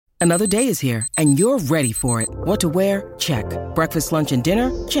Another day is here, and you're ready for it. What to wear? Check. Breakfast, lunch, and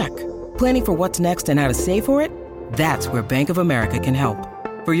dinner? Check. Planning for what's next and how to save for it? That's where Bank of America can help.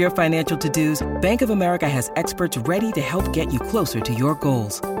 For your financial to-dos, Bank of America has experts ready to help get you closer to your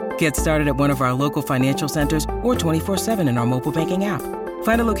goals. Get started at one of our local financial centers or 24/7 in our mobile banking app.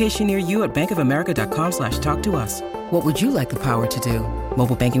 Find a location near you at bankofamerica.com/talktous. What would you like the power to do?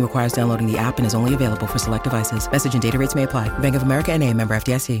 Mobile banking requires downloading the app and is only available for select devices. Message and data rates may apply. Bank of America NA, member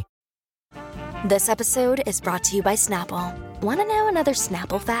FDIC. This episode is brought to you by Snapple. Want to know another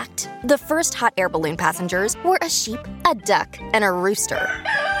Snapple fact? The first hot air balloon passengers were a sheep, a duck, and a rooster.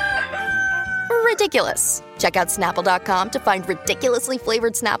 Ridiculous. Check out Snapple.com to find ridiculously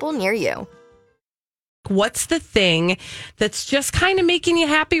flavored Snapple near you. What's the thing that's just kind of making you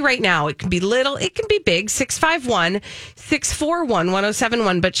happy right now? It can be little, it can be big.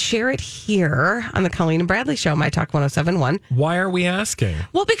 651-641-1071, but share it here on the Colleen and Bradley Show, My Talk 1071. Why are we asking?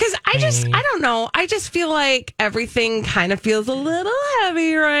 Well, because I don't know. I just feel like everything kind of feels a little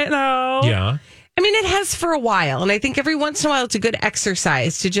heavy right now. Yeah. I mean, it has for a while. And I think every once in a while it's a good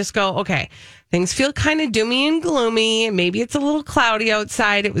exercise to just go, okay, things feel kind of doomy and gloomy. Maybe it's a little cloudy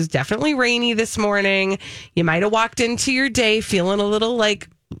outside. It was definitely rainy this morning. You might have walked into your day feeling a little like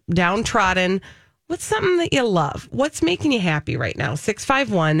downtrodden. What's something that you love? What's making you happy right now?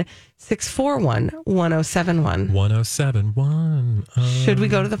 651-641-1071. 1071. Should we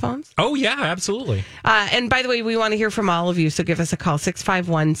go to the phones? Oh, yeah, absolutely. And by the way, we want to hear from all of you. So give us a call,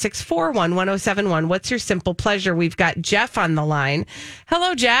 651-641-1071. What's your simple pleasure? We've got Jeff on the line.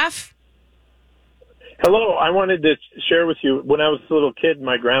 Hello, Jeff. Hello. I wanted to share with you, when I was a little kid,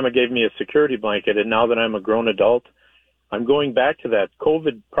 my grandma gave me a security blanket, and now that I'm a grown adult, I'm going back to that.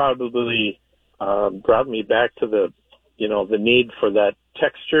 COVID probably brought me back to the need for that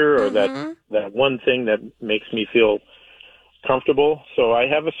texture or that one thing that makes me feel comfortable. So I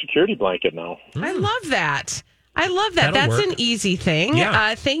have a security blanket now. I love that. That'll That's work. an easy thing.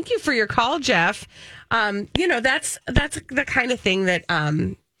 Yeah. Thank you for your call, Jeff. That's the kind of thing that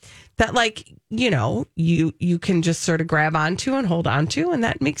you can just sort of grab onto and hold onto, and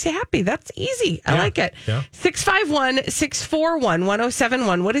that makes you happy. That's easy. I like it. Yeah.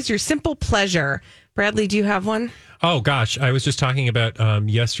 651-641-1071. What is your simple pleasure? Bradley, do you have one? Oh, gosh. I was just talking about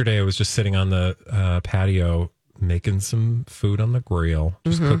yesterday. I was just sitting on the patio making some food on the grill,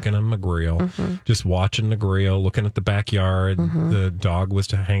 just cooking on my grill, just watching the grill, looking at the backyard. The dog was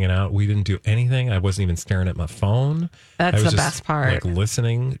hanging out. We didn't do anything. I wasn't even staring at my phone. That's I was the just, best part. Like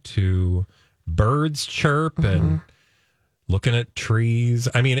listening to birds chirp and looking at trees.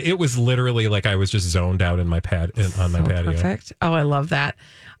 I mean, it was literally like I was just zoned out in my on my patio. Perfect. Oh, I love that.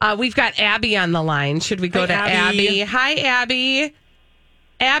 We've got Abby on the line. Should we go to Abby? Hi, Abby.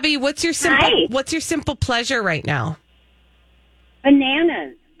 Abby, what's your simple pleasure right now?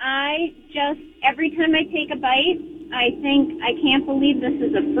 Bananas. Every time I take a bite, I think, I can't believe this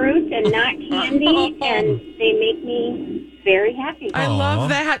is a fruit and not candy, and they make me very happy. I love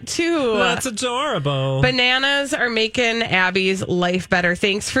that, too. That's adorable. Bananas are making Abby's life better.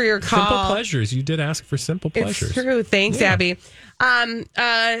 Thanks for your call. Simple pleasures. You did ask for simple pleasures. It's true. Thanks, Abby.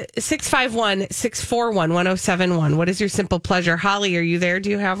 651-641-1071. What is your simple pleasure? Holly, are you there?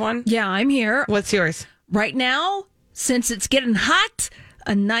 Do you have one? Yeah, I'm here. What's yours? Right now, since it's getting hot,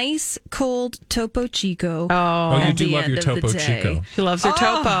 a nice cold Topo Chico. Oh, you do love your Topo Chico. She loves her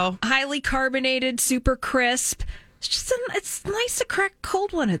Topo. Highly carbonated, super crisp. It's nice to crack a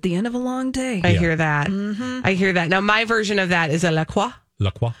cold one at the end of a long day. I hear that. I hear that. Now, my version of that is a La Croix. La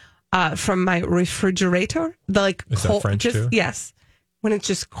Croix. From my refrigerator. Is that French too? Yes. When it's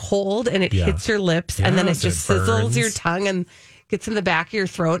just cold and it hits your lips and then it just sizzles your tongue and gets in the back of your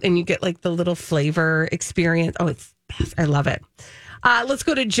throat and you get like the little flavor experience. Oh, I love it. Let's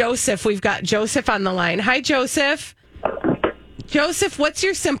go to Joseph. We've got Joseph on the line. Hi, Joseph. Joseph, what's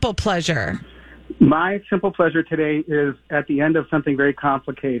your simple pleasure? My simple pleasure today is at the end of something very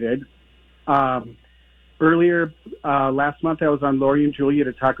complicated. Earlier last month, I was on Lori and Julia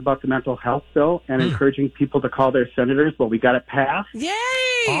to talk about the mental health bill and encouraging people to call their senators. Well, we got it passed. Yay!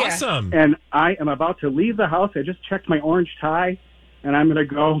 Awesome. And I am about to leave the house. I just checked my orange tie, and I'm going to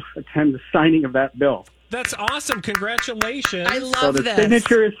go attend the signing of that bill. That's awesome. Congratulations. I love so the this.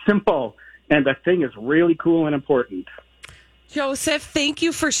 signature is simple, and the thing is really cool and important. Joseph, thank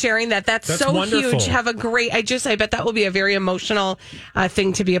you for sharing that. That's so wonderful. huge. Have a great. I bet that will be a very emotional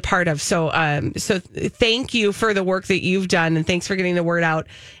thing to be a part of. So thank you for the work that you've done, and thanks for getting the word out.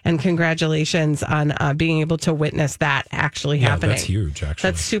 And congratulations on being able to witness that actually happening. That's huge.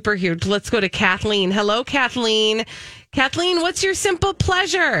 Actually, that's super huge. Let's go to Kathleen. Hello, Kathleen. Kathleen, what's your simple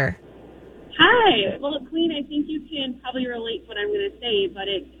pleasure? Hi. Well, Queen, I think you can probably relate to what I'm going to say, but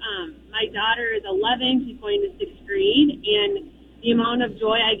it's my daughter is 11. She's going to 6th grade, and the amount of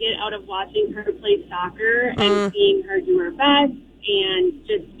joy I get out of watching her play soccer and seeing her do her best and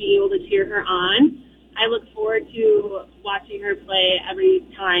just being able to cheer her on. I look forward to watching her play every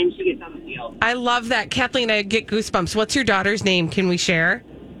time she gets on the field. I love that. Kathleen, I get goosebumps. What's your daughter's name? Can we share?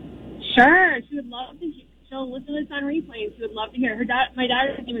 Sure. She would love to. She'll listen to this on replay, and she would love to hear. My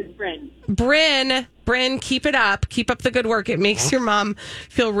daughter's name is Bryn. Bryn, keep it up. Keep up the good work. It makes your mom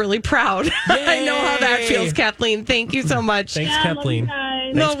feel really proud. I know how that feels, Kathleen. Thank you so much. Thanks, Kathleen.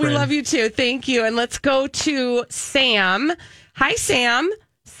 Thanks, we love you too. Thank you. And let's go to Sam. Hi, Sam.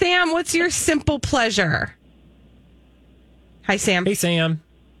 Sam, what's your simple pleasure? Hi, Sam. Hey, Sam.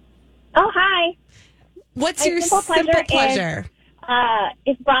 Oh, hi. What's your simple pleasure?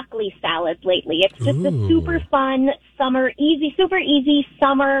 Is broccoli salads lately. It's just a super fun super easy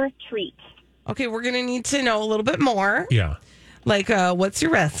summer treat. Okay, we're going to need to know a little bit more. Yeah. Like, what's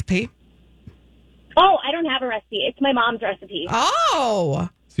your recipe? Oh, I don't have a recipe. It's my mom's recipe. Oh.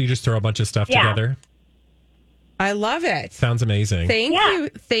 So you just throw a bunch of stuff together? I love it. Sounds amazing.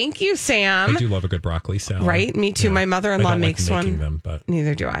 Thank you, Sam. I do love a good broccoli salad. Right? Me too. Yeah. My mother-in-law makes one. Them, but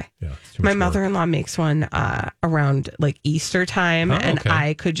neither do I. Yeah, my mother-in-law makes one around like Easter time, and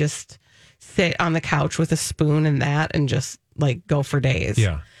I could just sit on the couch with a spoon and that and just like go for days.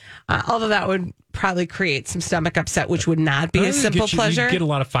 Yeah. Although that would probably create some stomach upset, which would not be a simple pleasure. You get a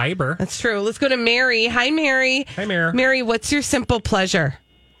lot of fiber. That's true. Let's go to Mary. Hi, Mary. Hi, Mary. Mary, what's your simple pleasure?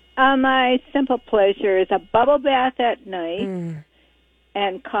 My simple pleasure is a bubble bath at night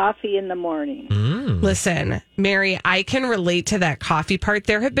and coffee in the morning. Listen, Mary, I can relate to that coffee part.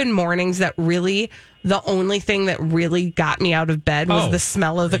 There have been mornings that really, the only thing that really got me out of bed was the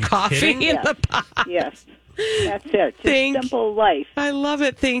smell of the coffee in the pot. Yes. That's it. Just simple life. I love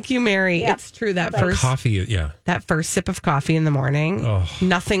it. Thank you, Mary. Yeah. It's true. That first coffee, that first sip of coffee in the morning,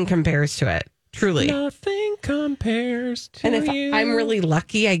 nothing compares to it. Truly. Nothing compares to you. And if I'm really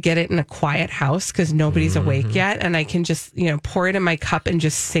lucky, I get it in a quiet house because nobody's awake yet. And I can just, pour it in my cup and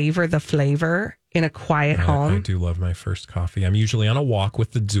just savor the flavor in a quiet home. I do love my first coffee. I'm usually on a walk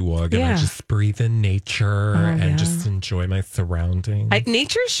with the dog and I just breathe in nature and just enjoy my surroundings.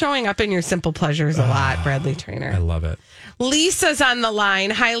 Nature's showing up in your simple pleasures a lot, Bradley Trainer. I love it. Lisa's on the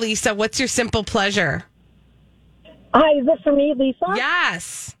line. Hi, Lisa. What's your simple pleasure? Hi, is this for me, Lisa?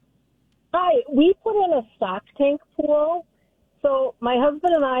 Yes. Hi, we put in a stock tank pool. So my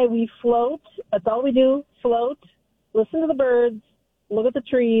husband and I, we float. That's all we do, float, listen to the birds, look at the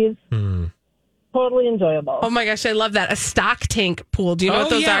trees. Totally enjoyable. Oh my gosh, I love that. A stock tank pool. Do you know what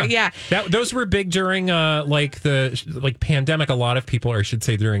those are? Yeah. Those were big during the pandemic. A lot of people, or I should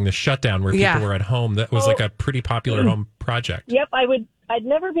say during the shutdown where people were at home. That was like a pretty popular home project. Yep, I'd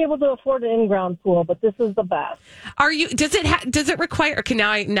never be able to afford an in-ground pool, but this is the best. Does it require, okay,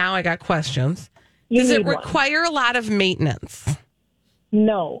 now I got questions. Does it require a lot of maintenance?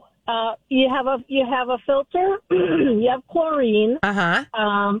 No. You have a filter, you have chlorine.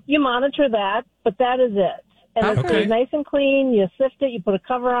 You monitor that, but that is it. And it stays nice and clean. You sift it, you put a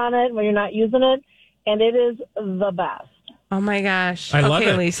cover on it when you're not using it, and it is the best. Oh my gosh. I love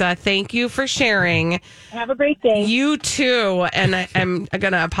it. Lisa, thank you for sharing. Have a great day. You too. And I'm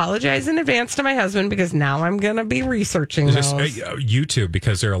going to apologize in advance to my husband because now I'm going to be researching those. YouTube,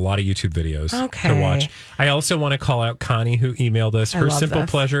 because there are a lot of YouTube videos to watch. I also want to call out Connie, who emailed us. Her simple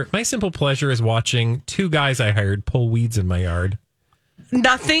pleasure. My simple pleasure is watching two guys I hired pull weeds in my yard.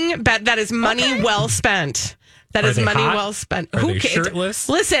 Nothing bad. That is money well spent. That is money well spent. Who cares? Shirtless?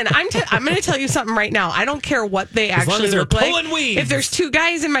 Listen, I'm going to tell you something right now. I don't care what they actually look like. Pulling weeds. If there's two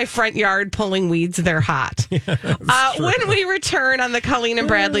guys in my front yard pulling weeds, they're hot. When we return on the Colleen and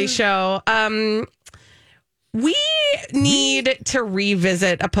Bradley show, we need to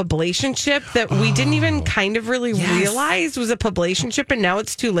revisit a publicationship that we didn't even kind of really realize was a publicationship, and now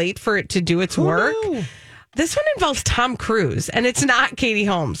it's too late for it to do its work. No. This one involves Tom Cruise, and it's not Katie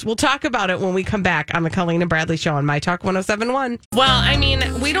Holmes. We'll talk about it when we come back on the Colleen and Bradley show on My Talk 107.1. Well, I mean,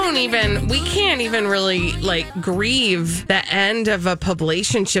 we can't even really grieve the end of a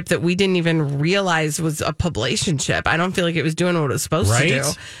publicationship that we didn't even realize was a publicationship. I don't feel like it was doing what it was supposed to do.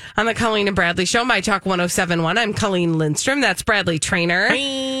 On the Colleen and Bradley show, My Talk 107.1, I'm Colleen Lindstrom. That's Bradley Trainer. Hi.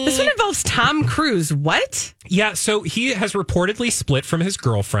 This one involves Tom Cruise. What? Yeah, so he has reportedly split from his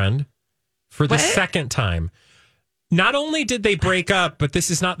girlfriend for the second time. Not only did they break up, but this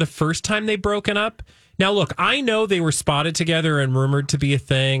is not the first time they've broken up. Now, look, I know they were spotted together and rumored to be a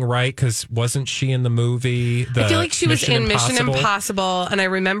thing, right? Because wasn't she in the movie? I feel like she was in Mission Impossible. And I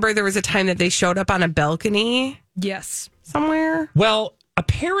remember there was a time that they showed up on a balcony. Yes. Somewhere. Well,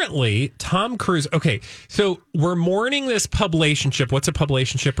 apparently Tom Cruise. Okay, so we're mourning this publicationship. What's a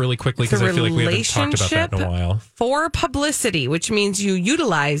publicationship, really quickly? Because I feel like we haven't talked about that in a while. For publicity, which means you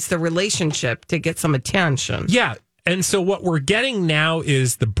utilize the relationship to get some attention. Yeah, and so what we're getting now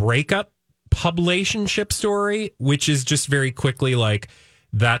is the breakup publicationship story, which is just very quickly like.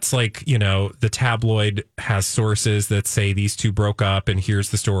 That's like, you know, the tabloid has sources that say these two broke up and here's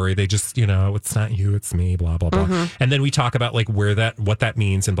the story. They just, you know, it's not you, it's me, blah, blah, blah. Mm-hmm. And then we talk about like what that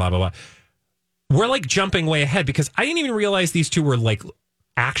means and blah, blah, blah. We're like jumping way ahead because I didn't even realize these two were like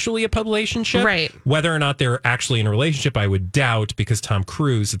actually a publicationship. Right. Whether or not they're actually in a relationship, I would doubt because Tom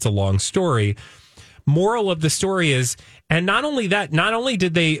Cruise, it's a long story. Moral of the story is, and not only that, not only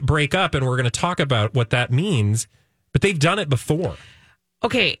did they break up and we're going to talk about what that means, but they've done it before.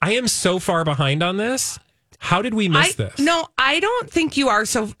 Okay. I am so far behind on this. How did we miss this? No, I don't think you are.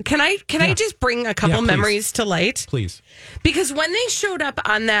 So can I just bring a couple memories to light? Please. Because when they showed up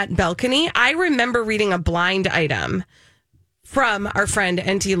on that balcony, I remember reading a blind item from our friend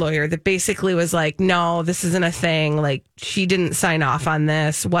NT Lawyer that basically was like, no, this isn't a thing. Like, she didn't sign off on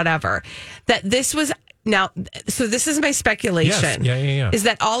this, whatever. That this was... Now, so this is my speculation. Yes. Yeah. Is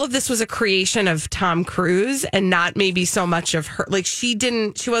that all of this was a creation of Tom Cruise and not maybe so much of her? Like she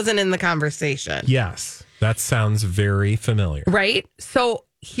wasn't in the conversation. Yes, that sounds very familiar. Right. So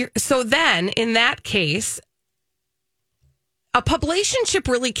then in that case, a publicationship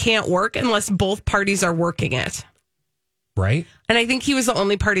really can't work unless both parties are working it. Right. And I think he was the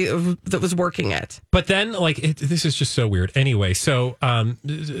only party that was working it. But then, like, this is just so weird. Anyway, so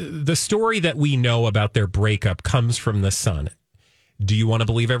the story that we know about their breakup comes from The Sun. Do you want to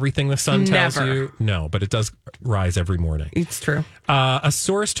believe everything The Sun tells you? No, but it does rise every morning. It's true. A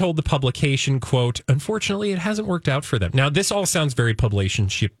source told the publication, quote, unfortunately, it hasn't worked out for them. Now, this all sounds very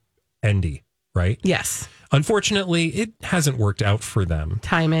publicationship-endy, right? Yes. Unfortunately, it hasn't worked out for them.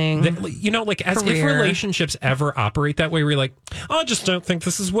 Timing. You know, like as career. if relationships ever operate that way, where you're like, I just don't think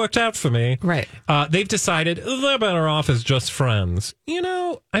this has worked out for me. Right. They've decided they're better off as just friends. You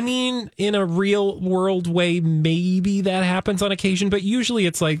know, I mean, in a real world way, maybe that happens on occasion, but usually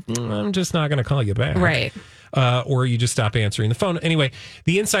it's like, I'm just not going to call you back. Right. Or you just stop answering the phone. Anyway,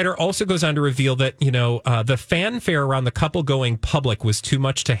 the insider also goes on to reveal that, you know, the fanfare around the couple going public was too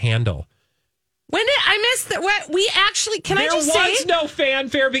much to handle. When did I miss that? What we actually can I just say? There was no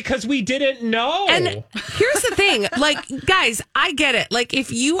fanfare because we didn't know. And here's the thing, like, guys, I get it. Like,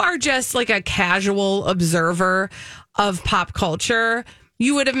 if you are just like a casual observer of pop culture,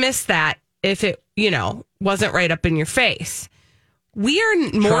 you would have missed that if it, you know, wasn't right up in your face. We are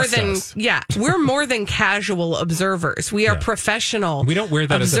more we're more than casual observers. We are professional. We don't wear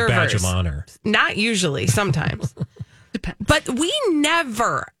that observers. as a badge of honor. Not usually, sometimes. But we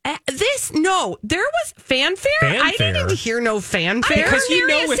never there was fanfare. I didn't even hear no fanfare. Because you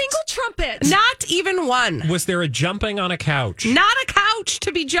know a single trumpet. Not even one. Was there a jumping on a couch? Not a couch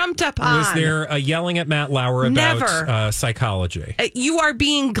to be jumped up on. Was there a yelling at Matt Lauer about psychology? You are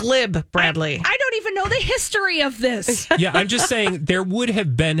being glib, Bradley. I don't even know the history of this. Yeah, I'm just saying there would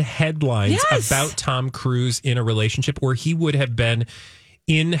have been headlines about Tom Cruise in a relationship, or he would have been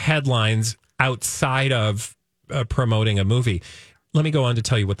in headlines outside of promoting a movie. Let me go on to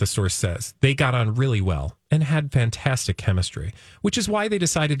tell you what the source says. They got on really well and had fantastic chemistry, which is why they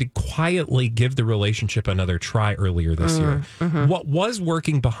decided to quietly give the relationship another try earlier this year. Mm-hmm. What was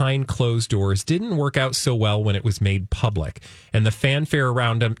working behind closed doors didn't work out so well when it was made public. And the fanfare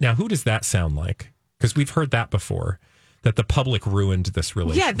around him. Now, who does that sound like? Because we've heard that before, that the public ruined this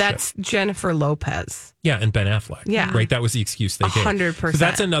relationship. Yeah, that's Jennifer Lopez. Yeah, and Ben Affleck. Yeah. Right? That was the excuse they gave. 100%. So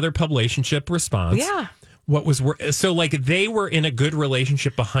that's another publicationship response. Yeah. What was so like they were in a good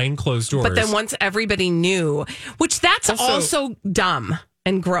relationship behind closed doors. But then once everybody knew, which that's also dumb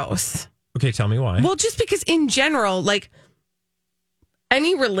and gross. Okay, tell me why. Well, just because in general, like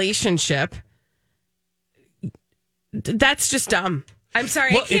any relationship, that's just dumb. I'm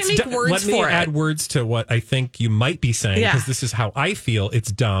sorry, I can't make words for it. Let me add words to what I think you might be saying, because this is how I feel.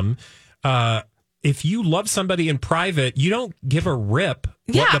 It's dumb. If you love somebody in private, you don't give a rip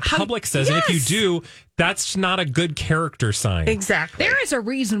what the public says. Yes. And if you do, that's not a good character sign. Exactly. There is a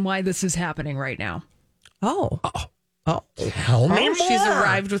reason why this is happening right now. Oh. Tell me more. She's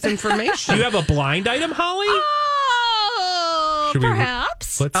arrived with information. Do you have a blind item, Holly? Oh,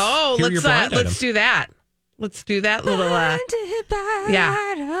 perhaps. Let's do that. Let's do that little.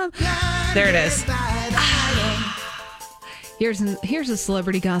 There it is. Here's a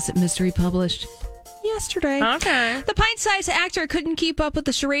celebrity gossip mystery published yesterday. Okay. The pint-sized actor couldn't keep up with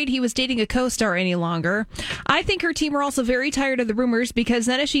the charade he was dating a co-star any longer. I think her team were also very tired of the rumors because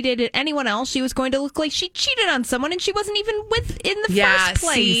then if she dated anyone else, she was going to look like she cheated on someone and she wasn't even with in the first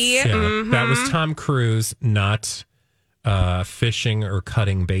place. See? Yeah, that was Tom Cruise not fishing or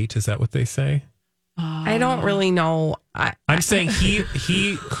cutting bait. Is that what they say? I don't really know. I'm saying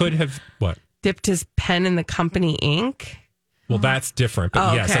he could have what? Dipped his pen in the company ink. Well, that's different.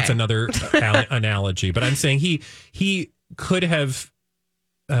 But yes, that's another analogy. But I'm saying he could have.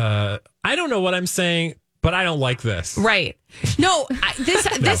 I don't know what I'm saying, but I don't like this. Right. No,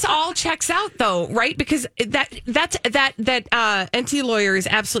 this all checks out though, right? Because that NT lawyer is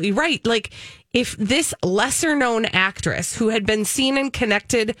absolutely right. Like, if this lesser known actress who had been seen and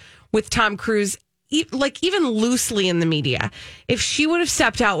connected with Tom Cruise, like even loosely in the media, if she would have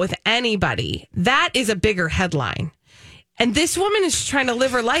stepped out with anybody, that is a bigger headline. And this woman is trying to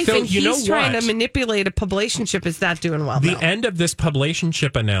live her life, and he's trying to manipulate a publicationship. Is not doing well. The end of this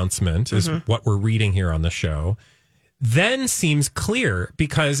publicationship announcement is what we're reading here on the show. Then seems clear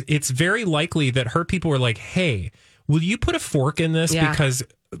because it's very likely that her people were like, "Hey, will you put a fork in this because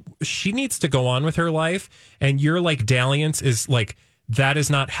she needs to go on with her life, and your like dalliance is like that is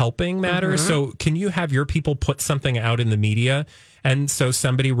not helping matters. So can you have your people put something out in the media?" And so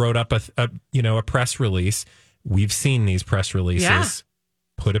somebody wrote up a press release. We've seen these press releases. Yeah.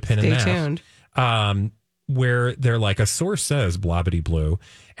 Put a pin in that. Stay tuned. Where they're like, a source says blah, bitty blue.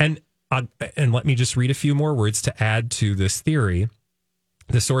 And let me just read a few more words to add to this theory.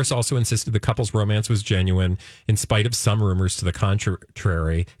 The source also insisted the couple's romance was genuine in spite of some rumors to the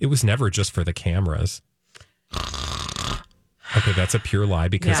contrary. It was never just for the cameras. Okay, that's a pure lie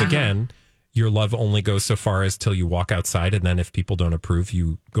because, again, your love only goes so far as till you walk outside, and then if people don't approve,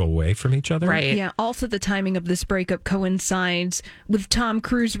 you go away from each other. Right. Yeah. Also, the timing of this breakup coincides with Tom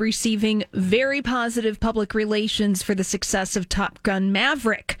Cruise receiving very positive public relations for the success of Top Gun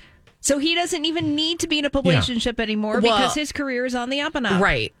Maverick. So he doesn't even need to be in a relationship anymore because his career is on the up and up.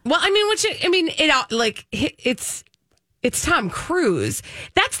 Right. Well, it's Tom Cruise.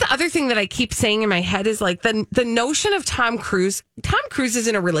 That's the other thing that I keep saying in my head is like the notion of Tom Cruise. Tom Cruise is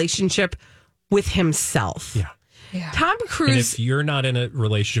in a relationship with himself. Yeah. Tom Cruise. And if you're not in a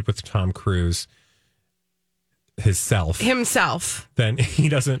relationship with Tom Cruise himself, then he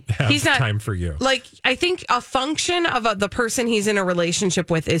doesn't have time for you. Like, I think a function of the person he's in a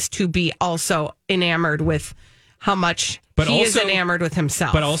relationship with is to be also enamored with how much is enamored with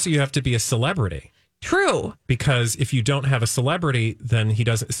himself. But also you have to be a celebrity. True. Because if you don't have a celebrity, then he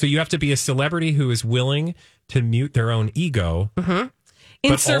doesn't. So you have to be a celebrity who is willing to mute their own ego.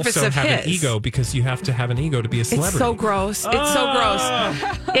 In service also of have his. an ego because you have to have an ego to be a celebrity. It's so gross. It's so gross.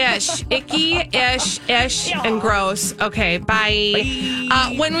 Ish. Icky, ish, and gross. Okay,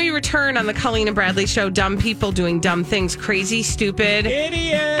 bye. When we return on the Colleen and Bradley Show, dumb people doing dumb things, crazy, stupid.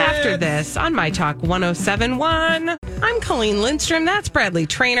 Idiot. After this, on My Talk 107.1. I'm Colleen Lindstrom. That's Bradley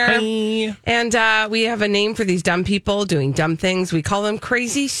Trainer. Hi. And we have a name for these dumb people doing dumb things. We call them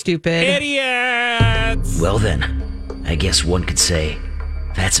crazy, stupid. Idiots. Well then, I guess one could say,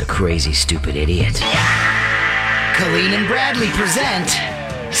 that's a crazy, stupid idiot. Colleen and Bradley present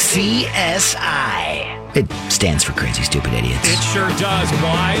CSI. It stands for Crazy Stupid Idiots. It sure does.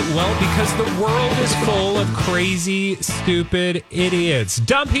 Why? Well, because the world is full of crazy, stupid idiots.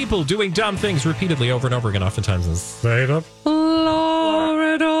 Dumb people doing dumb things repeatedly over and over again, oftentimes in the state of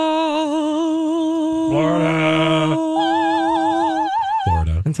Florida.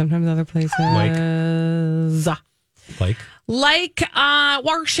 And sometimes other places. Like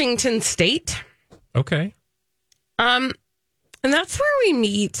Washington State. Okay. And that's where we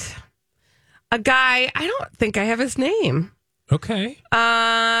meet a guy. I don't think I have his name. Okay.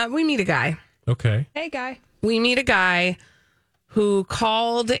 We meet a guy. Okay. Hey, guy. We meet a guy who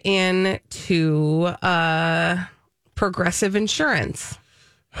called in to Progressive Insurance.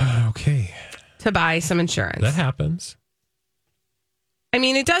 Okay. To buy some insurance. That happens. I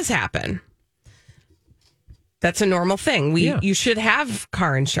mean, it does happen. That's a normal thing. You should have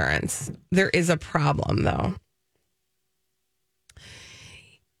car insurance. There is a problem, though.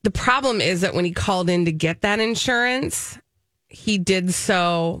 The problem is that when he called in to get that insurance, he did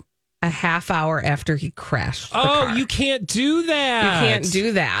so a half hour after he crashed. You can't do that. You can't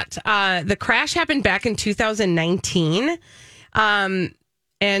do that. The crash happened back in 2019. And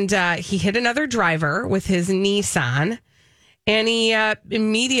he hit another driver with his Nissan. And he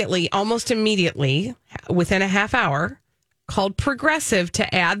almost immediately, within a half hour, called Progressive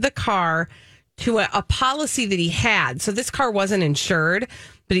to add the car to a policy that he had. So this car wasn't insured,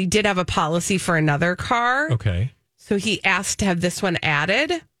 but he did have a policy for another car. Okay. So he asked to have this one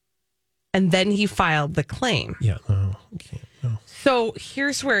added. and then he filed the claim. Yeah, no, you can't. No. So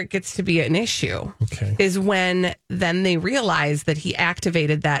here's where it gets to be an issue. Okay. Is when then they realize that he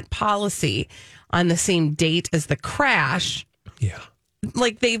activated that policy on the same date as the crash. Yeah.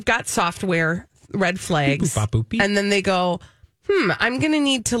 Like they've got software red flags. Boop, boop, boop, beep. And then they go, I'm going to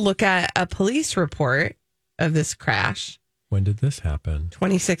need to look at a police report of this crash. When did this happen?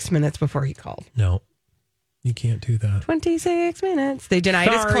 26 minutes before he called. No, you can't do that. 26 minutes. They denied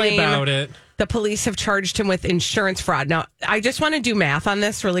his Sorry claim. about it. The police have charged him with insurance fraud. Now, I just want to do math on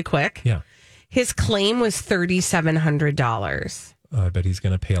this really quick. Yeah. His claim was $3,700. I bet he's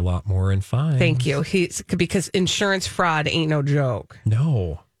going to pay a lot more in fines. Thank you. Because insurance fraud ain't no joke.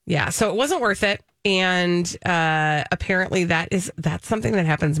 No. Yeah, so it wasn't worth it. And apparently that's something that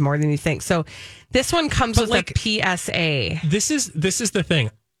happens more than you think. So this one comes with a PSA. This is the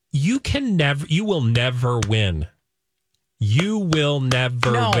thing. You will never win. You will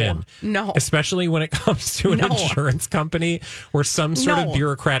never win. No. Especially when it comes to an insurance company or some sort of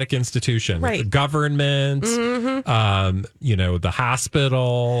bureaucratic institution. Right. The government, the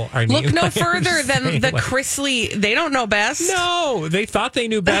hospital. Look no further than the Chrisley. They don't know best. No, they thought they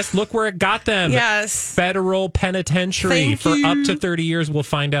knew best. Look where it got them. Yes. Federal penitentiary for up to 30 years. We'll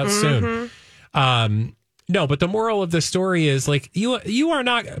find out soon. No, but the moral of the story is like you are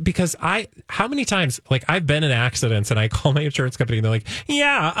not, because how many times like I've been in accidents and I call my insurance company and they're like,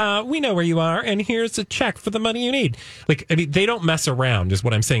 we know where you are and here's a check for the money you need. Like, I mean, they don't mess around is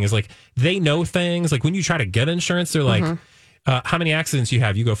what I'm saying, is like they know things. Like when you try to get insurance, they're like, how many accidents you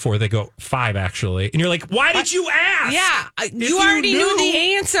have? You go 4, they go 5 actually. And you're like, why did you ask? Yeah, you already knew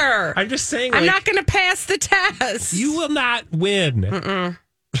the answer. I'm just saying, I'm not going to pass the test. You will not win.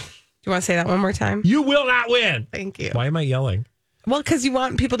 Do you want to say that one more time? You will not win. Thank you. Why am I yelling? Well, because you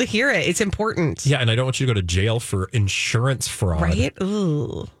want people to hear it. It's important. Yeah, and I don't want you to go to jail for insurance fraud. Right?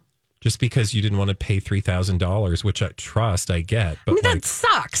 Ooh. Just because you didn't want to pay $3,000, which I get. But I mean, that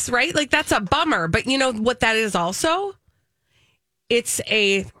sucks, right? Like, that's a bummer. But you know what that is also? It's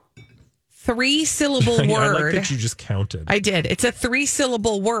a 3-syllable word. I like that you just counted. I did. It's a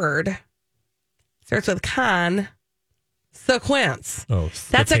 3-syllable word. Starts with consequence. Oh,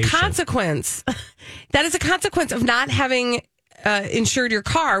 that's a consequence. That is a consequence of not having insured your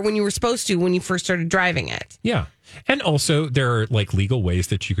car when you were supposed to when you first started driving it. Yeah. And also there are like legal ways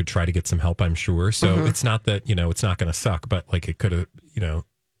that you could try to get some help, I'm sure. So it's not that, it's not going to suck, but like it could have, now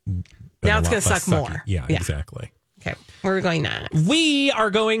it's going to suck more. Yeah, exactly. Okay. Where are we going next? We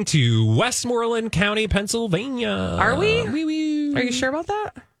are going to Westmoreland County, Pennsylvania. Are we? Are you sure about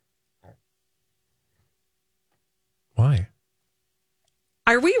that? Why?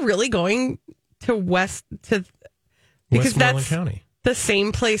 Are we really going to because Westmoreland that's County, the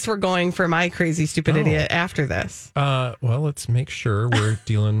same place we're going for my crazy stupid idiot after this? Well, let's make sure we're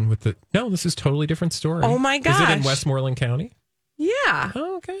dealing with the. No, this is a totally different story. Oh my gosh! Is it in Westmoreland County? Yeah.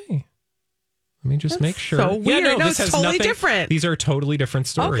 Oh, okay. Let me just make sure. So weird. Yeah, no, this it's has totally nothing, different. These are totally different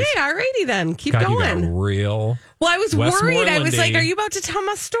stories. Okay, alrighty then. Keep God, going. You got real. Well, I was worried. I was like, Westmoreland-y. are you about to tell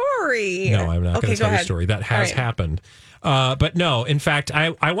my story? No, I'm not going to tell ahead. your story. That has happened. But no, in fact,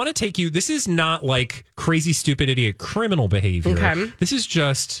 I want to take you. This is not like crazy, stupid, idiot criminal behavior. Okay. This is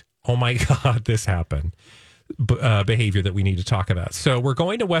just, oh my God, this happened. Behavior that we need to talk about. So we're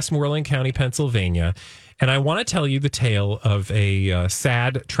going to Westmoreland County, Pennsylvania, and I want to tell you the tale of a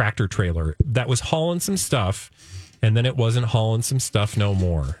sad tractor trailer that was hauling some stuff, and then it wasn't hauling some stuff no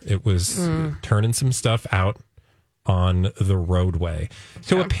more. It was turning some stuff out on the roadway.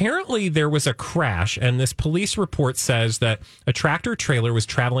 So apparently there was a crash, and this police report says that a tractor trailer was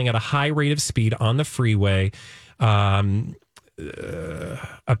traveling at a high rate of speed on the freeway.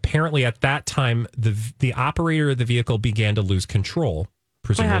 Apparently at that time, the operator of the vehicle began to lose control,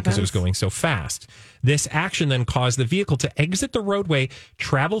 presumably because it was going so fast. This action then caused the vehicle to exit the roadway,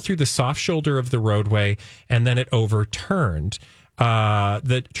 travel through the soft shoulder of the roadway, and then it overturned.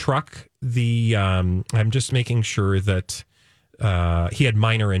 The truck, I'm just making sure that he had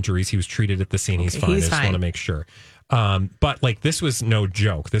minor injuries. He was treated at the scene. He's fine. I just want to make sure. But like, this was no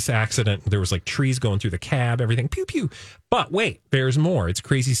joke. This accident, there was like trees going through the cab, everything, pew, pew. But wait, there's more. It's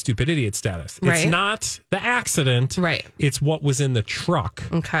crazy, stupid idiot status. It's not the accident. Right. It's what was in the truck.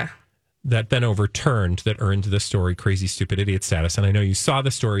 Okay. That then overturned, that earned the story crazy, stupid idiot status. And I know you saw the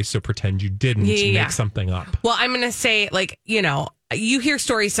story, so pretend you didn't make something up. Well, I'm going to say, like, you hear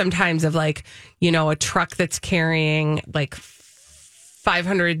stories sometimes of like, a truck that's carrying like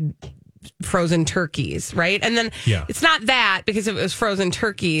 500 frozen turkeys, right? And then it's not that, because if it was frozen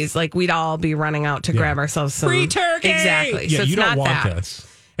turkeys, like we'd all be running out to grab ourselves some free turkey. Exactly. Yeah, so it's you don't not want that. this.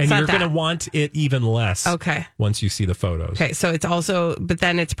 And It's you're not going to that. want it even less. Okay. Once you see the photos. Okay, so it's also, but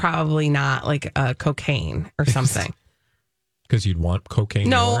then it's probably not like cocaine or something. Because you'd want cocaine.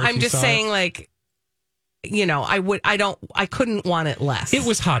 No, more if I'm you just saw saying, it? like, I couldn't want it less. It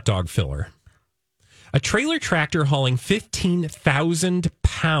was hot dog filler. A trailer tractor hauling 15,000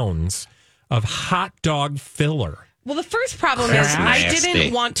 pounds of hot dog filler. Well, the first problem is That's I nasty.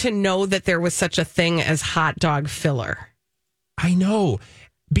 didn't want to know that there was such a thing as hot dog filler. I know.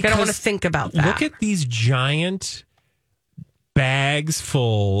 I don't want to think about that. Look at these giant bags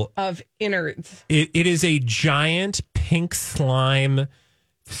full of innards. It is a giant pink slime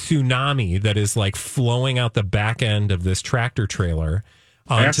tsunami that is like flowing out the back end of this tractor trailer.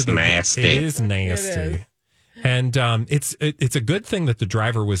 That's nasty. It is nasty. It is. And it's a good thing that the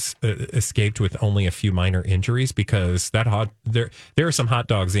driver was escaped with only a few minor injuries, because there are some hot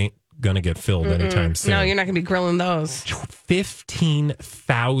dogs ain't going to get filled anytime soon. No, you're not going to be grilling those.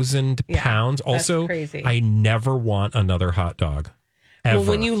 15,000 pounds. that's Also, crazy. I never want another hot dog. Ever. Well,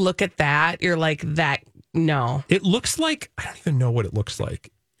 when you look at that, you're like, that, no. It looks like, I don't even know what it looks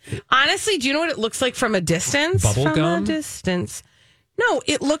like. Honestly, do you know what it looks like from a distance? Bubble from gum? a distance. No,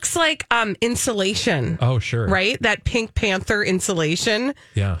 it looks like insulation. Oh, sure. Right? That Pink Panther insulation.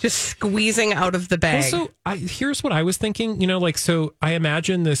 Yeah. Just squeezing out of the bag. Also, here's what I was thinking. So I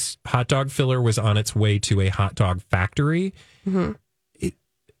imagine this hot dog filler was on its way to a hot dog factory. Mhm.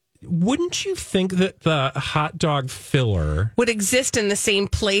 Wouldn't you think that the hot dog filler would exist in the same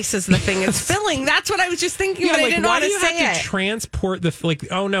place as the thing it's filling? That's what I was just thinking, but I didn't why want do to you say have it. to transport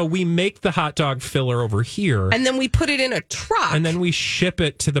oh no, we make the hot dog filler over here, And then we put it in a truck and then we ship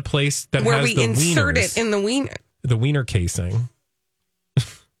it to the place that where has we the insert wieners, it in the wiener. the wiener casing.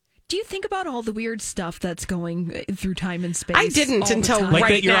 Do you think about all the weird stuff that's going through time and space? I didn't all the until time? Like right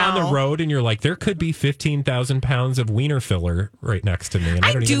that you're on now. the road and you're like, there could be 15,000 pounds of wiener filler right next to me, and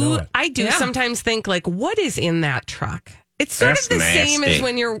I don't even know it. I do sometimes think, like, what is in that truck? It's sort That's of the same as nasty.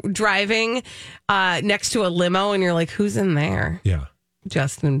 when you're driving next to a limo and you're like, who's in there? Yeah,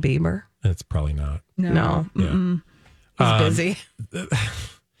 Justin Bieber. it's probably not. No. Yeah. He's busy.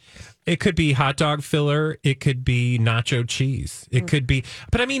 It could be hot dog filler. It could be nacho cheese. It could be,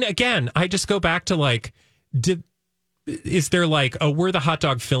 but I mean, again, I just go back to like, is there like, oh, we're the hot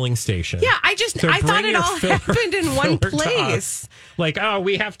dog filling station? Yeah, I So thought bring it your all filler- happened in one filler to place. us. Like, oh,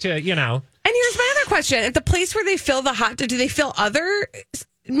 we have to, And here's my other question. At the place where they fill the hot dog, do they fill other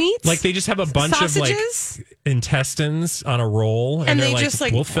meats? like they just have a bunch sausages? of like intestines on a roll, and they're they like, just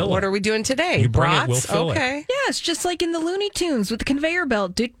like, we'll fill what it. are we doing today? You bring it, Brats? we'll fill it. Okay. Yeah, it's just like in the Looney Tunes with the conveyor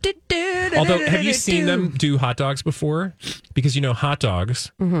belt. Although, have you seen them do hot dogs before? Because hot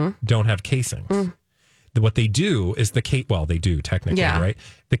dogs don't have casings. What they do is they do technically, Yeah. right?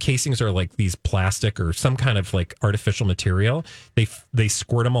 The casings are like these plastic or some kind of like artificial material. They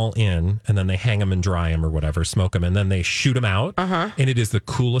squirt them all in, and then they hang them and dry them or whatever, smoke them, and then they shoot them out. And it is the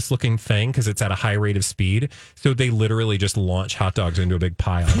coolest looking thing because it's at a high rate of speed. So they literally just launch hot dogs into a big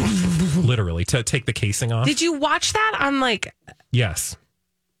pile, literally, to take the casing off. Did you watch that on like... Yes.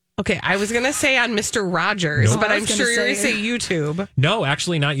 Okay, I was going to say on Mr. Rogers, Nope. but I I'm was gonna sure you're going to say- say YouTube. No,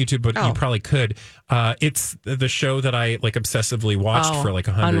 actually not YouTube, but you probably could. It's the show that I like obsessively watched for like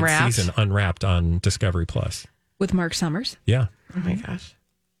 100 Unwrapped. season, Unwrapped on Discovery Plus. with Mark Summers. Yeah. Oh my gosh.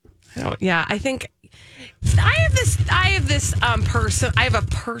 I think I have a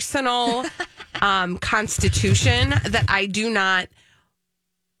personal constitution that I do not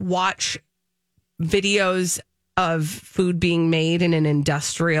watch videos of food being made in an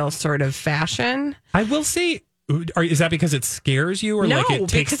industrial sort of fashion. I will say, is that because it scares you, or No, like it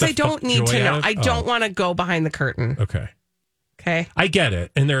takes because the I don't need joy to know. out of- I don't want to go behind the curtain. Okay. Okay. I get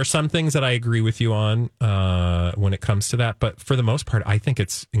it. And there are some things that I agree with you on when it comes to that. But for the most part, I think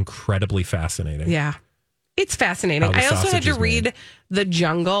it's incredibly fascinating. Yeah. It's fascinating. How the I also had sausage to is read made. The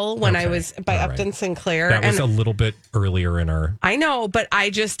Jungle when I Okay. was by All Upton right. Sinclair. That was and a little bit earlier in our... I know, but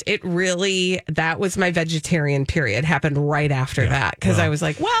that was my vegetarian period, happened right after that because I was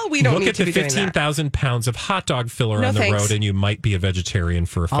like, well, we don't Look need at to the be doing that. 15,000 pounds of hot dog filler No, on the thanks. road, and you might be a vegetarian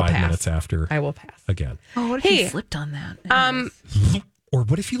for I'll 5 pass. minutes after. I will pass. Again. Oh, what if Hey, you flipped on that? Or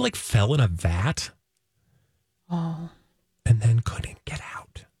what if you like fell in a vat Oh. and then couldn't get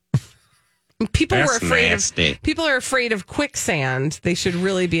out? People That's were afraid nasty. of. People are afraid of quicksand. They should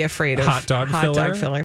really be afraid of Hot dog filler? filler.